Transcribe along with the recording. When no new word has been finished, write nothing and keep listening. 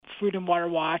Food and Water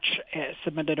Watch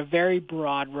submitted a very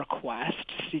broad request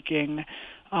seeking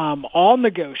all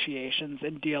negotiations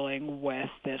in dealing with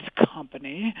this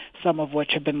company, some of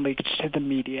which have been leaked to the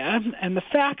media. And the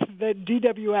fact that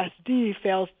DWSD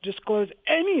fails to disclose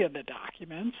any of the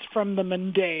documents, from the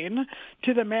mundane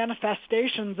to the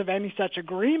manifestations of any such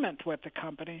agreement with the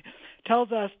company,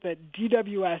 tells us that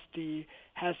DWSD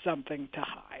has something to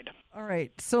hide. All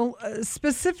right. So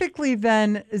specifically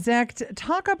then, Zach,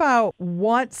 talk about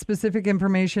what specific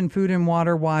information Food and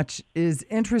Water Watch is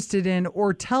interested in,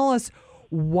 or tell us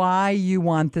why you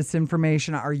want this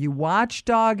information. Are you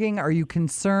watchdogging? Are you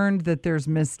concerned that there's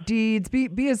misdeeds?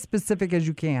 Be as specific as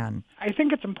you can. I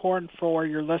think it's important for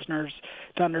your listeners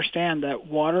to understand that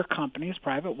water companies,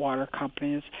 private water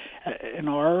companies,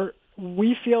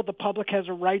 we feel the public has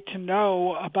a right to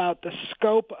know about the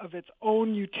scope of its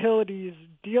own utilities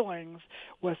dealings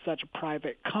with such a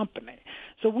private company.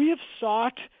 So we have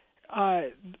sought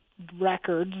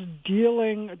records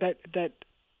that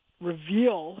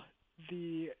reveal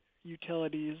the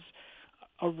utilities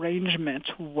arrangement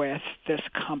with this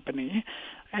company,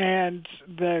 and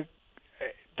the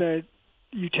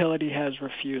utility has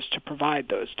refused to provide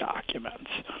those documents.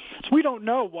 So we don't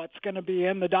know what's going to be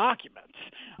in the documents.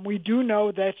 We do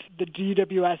know that the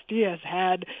DWSD has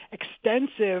had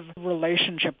extensive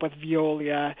relationship with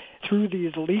Veolia through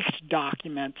these leaked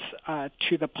documents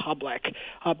to the public,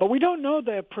 but we don't know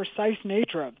the precise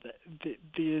nature of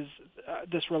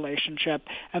this relationship,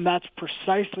 and that's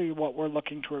precisely what we're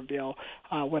looking to reveal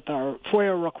with our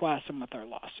FOIA request and with our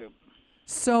lawsuit.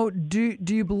 So do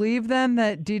you believe then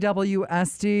that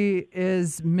DWSD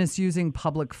is misusing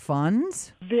public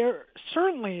funds? They're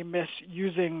certainly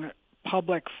misusing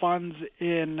public funds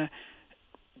in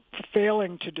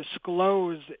failing to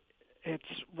disclose its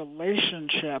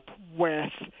relationship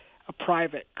with a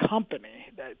private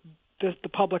company. The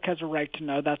public has a right to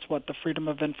know. That's what the Freedom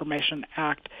of Information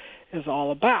Act is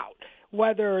all about.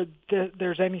 Whether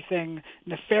there's anything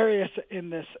nefarious in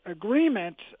this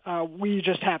agreement, we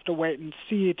just have to wait and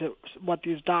see what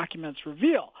these documents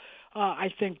reveal.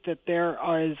 I think that there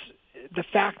is the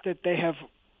fact that they have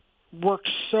worked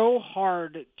so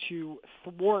hard to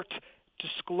thwart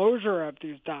disclosure of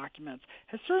these documents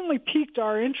has certainly piqued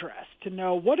our interest to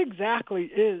know what exactly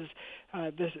is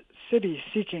the city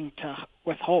seeking to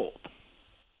withhold.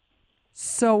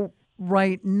 So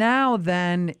right now,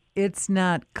 then, it's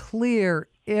not clear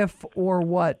if or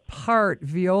what part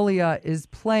Veolia is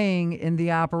playing in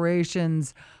the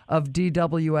operations of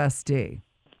DWSD.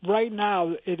 Right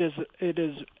now, it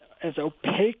is as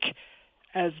opaque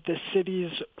as the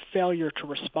city's failure to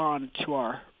respond to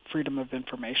our Freedom of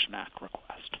Information Act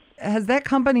request. Has that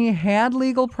company had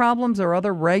legal problems or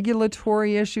other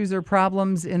regulatory issues or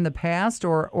problems in the past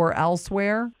or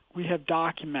elsewhere? We have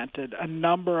documented a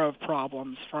number of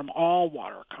problems from all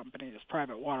water companies,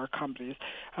 private water companies.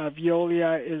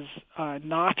 Veolia is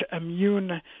not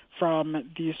immune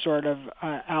from these sort of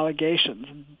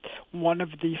allegations. One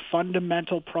of the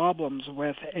fundamental problems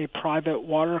with a private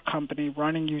water company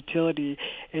running utility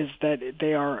is that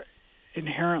they are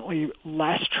inherently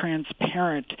less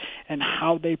transparent in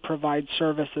how they provide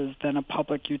services than a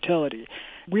public utility.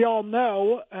 We all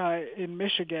know in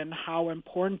Michigan how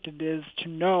important it is to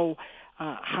know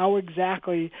how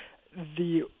exactly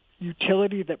the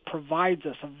utility that provides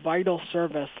us a vital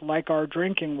service like our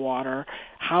drinking water,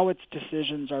 how its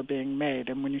decisions are being made.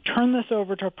 And when you turn this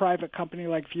over to a private company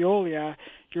like Veolia,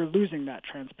 you're losing that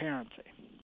transparency.